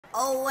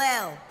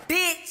Ohwell,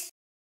 bitch.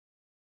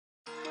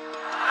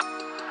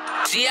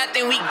 See, I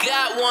think we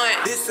got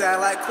one. This sound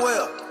like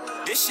Quill.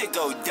 This shit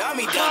go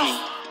dummy.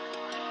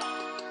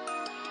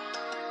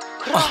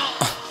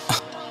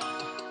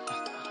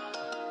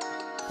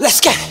 Let's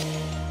get it.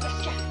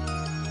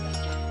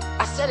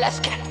 I said let's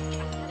get it.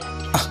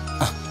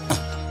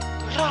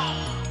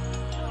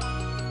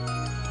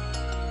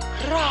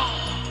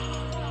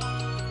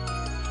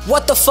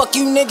 What the fuck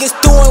you niggas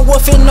doing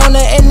woofing on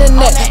the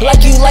internet?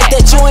 Like you like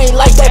that, you ain't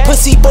like that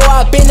pussy boy,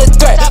 I been a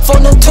threat.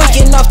 Phone them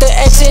tweaking off the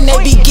X and they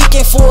be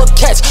geeking for a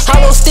catch.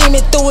 Hollow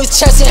steaming through his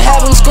chest and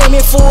have him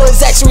screaming for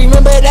his ex.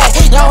 Remember that?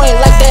 Y'all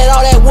ain't like that,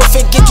 all that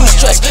woofing get you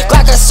stressed.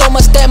 Glock got so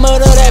much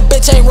stamina, that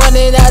bitch ain't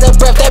running out of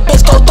breath. That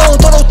bitch go through,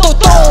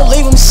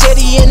 leave him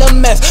shitty in a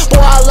mess.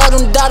 Boy, I love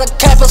them Dada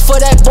Kappas, for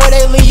that boy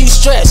they leave you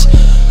stressed.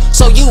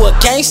 So you a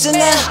gangster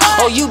now?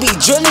 Or you be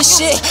drilling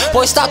shit?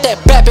 Boy, stop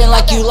that bapping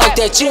like you like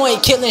that, you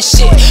ain't killing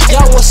shit.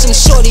 Y'all was some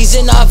shorties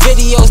in our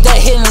videos that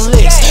hitting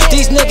licks.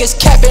 These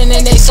niggas capping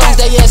in they songs,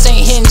 they ass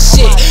ain't hitting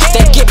shit.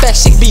 That get back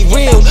shit be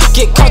real,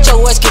 get caught your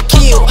ass get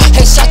killed.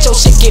 Hey, shot your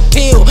shit get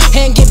peeled,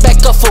 and get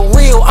back up for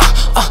real.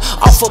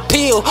 Off a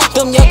pill,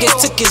 them youngins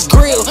took his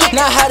grill.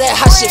 Now how that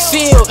hot shit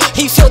feel?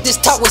 He felt this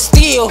talk was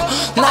steel.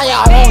 Now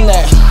y'all on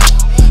that.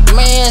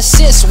 Man,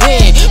 since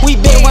when? We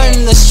been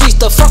running the streets,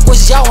 the fuck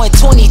was y'all in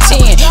 2010?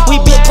 We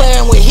been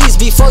playing with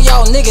heats before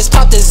y'all niggas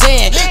popped the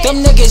Zan.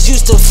 Them niggas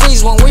used to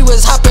freeze when we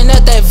was hopping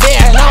at that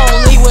van. I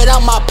don't leave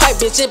without my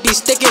pipe, bitch, it be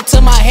sticking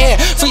to my hair.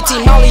 Free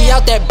T Molly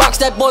out that box,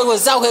 that boy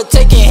was out here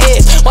taking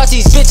hits. Watch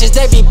these bitches,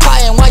 they be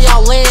plotting while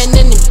y'all laying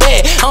in the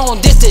bed. I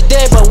don't diss the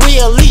dead, but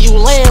we'll leave you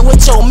laying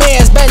with your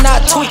mans. Better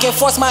not tweak and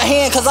force my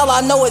hand, cause all I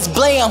know is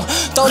blam.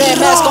 Throw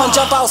that mask on,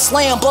 jump out,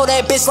 slam, blow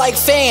that bitch like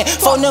fan.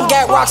 Phone them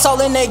got rocks all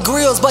in their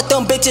grills, but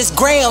them bitches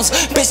grams.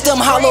 Bitch, them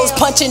hollows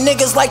punching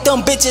niggas like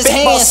them bitches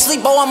hands.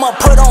 Sleep, oh, I'ma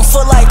put on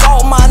foot like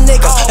all my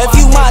niggas. If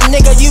you my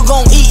nigga, you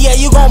gon' eat, yeah,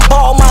 you gon'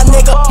 ball my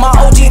nigga. My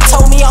OG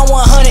told me I'm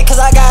 100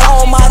 cause I got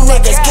all my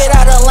niggas. Get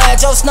out of line,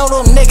 Joe Snow,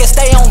 them niggas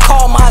stay on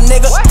call, my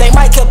nigga. They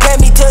might compare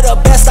me to the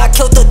best, I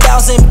killed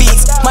 1,000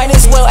 beats. Might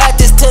as well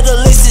add this to the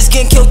list, it's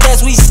getting killed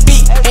as we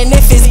speak. And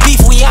if it's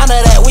beef, we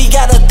honor that, we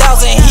got 1,000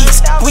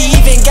 heats. We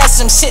even got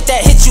some shit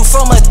that hit you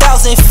from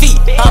 1,000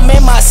 feet. I'm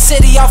in my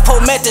city off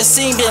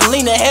promethazine, been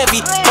leaning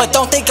heavy. But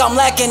don't think I'm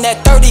lacking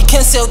that 30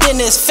 concealed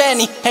in his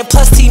fanny. And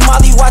plus T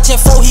Molly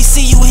watching for he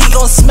see you, he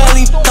gon' smell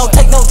him. Don't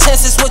take no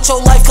chances with your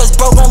life, cause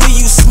bro gon'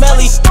 leave you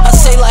smelly. I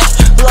say like,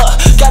 look,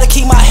 gotta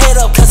keep my head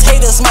up, cause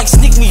haters might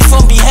sneak me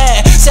from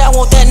behind. Say I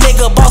want that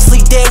nigga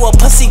bossly dead while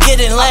pussy get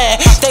in line.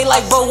 They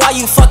like, bro, why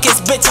you fuck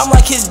his bitch? I'm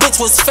like, his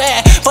bitch was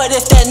fat. But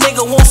if that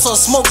nigga wants some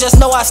smoke, just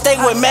know I stay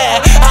with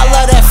mad. I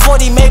love that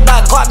 40 made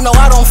by Glock, no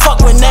I don't fuck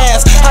with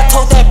Nas. I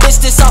told that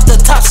bitch this off the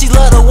top, she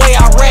love the way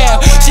I ran.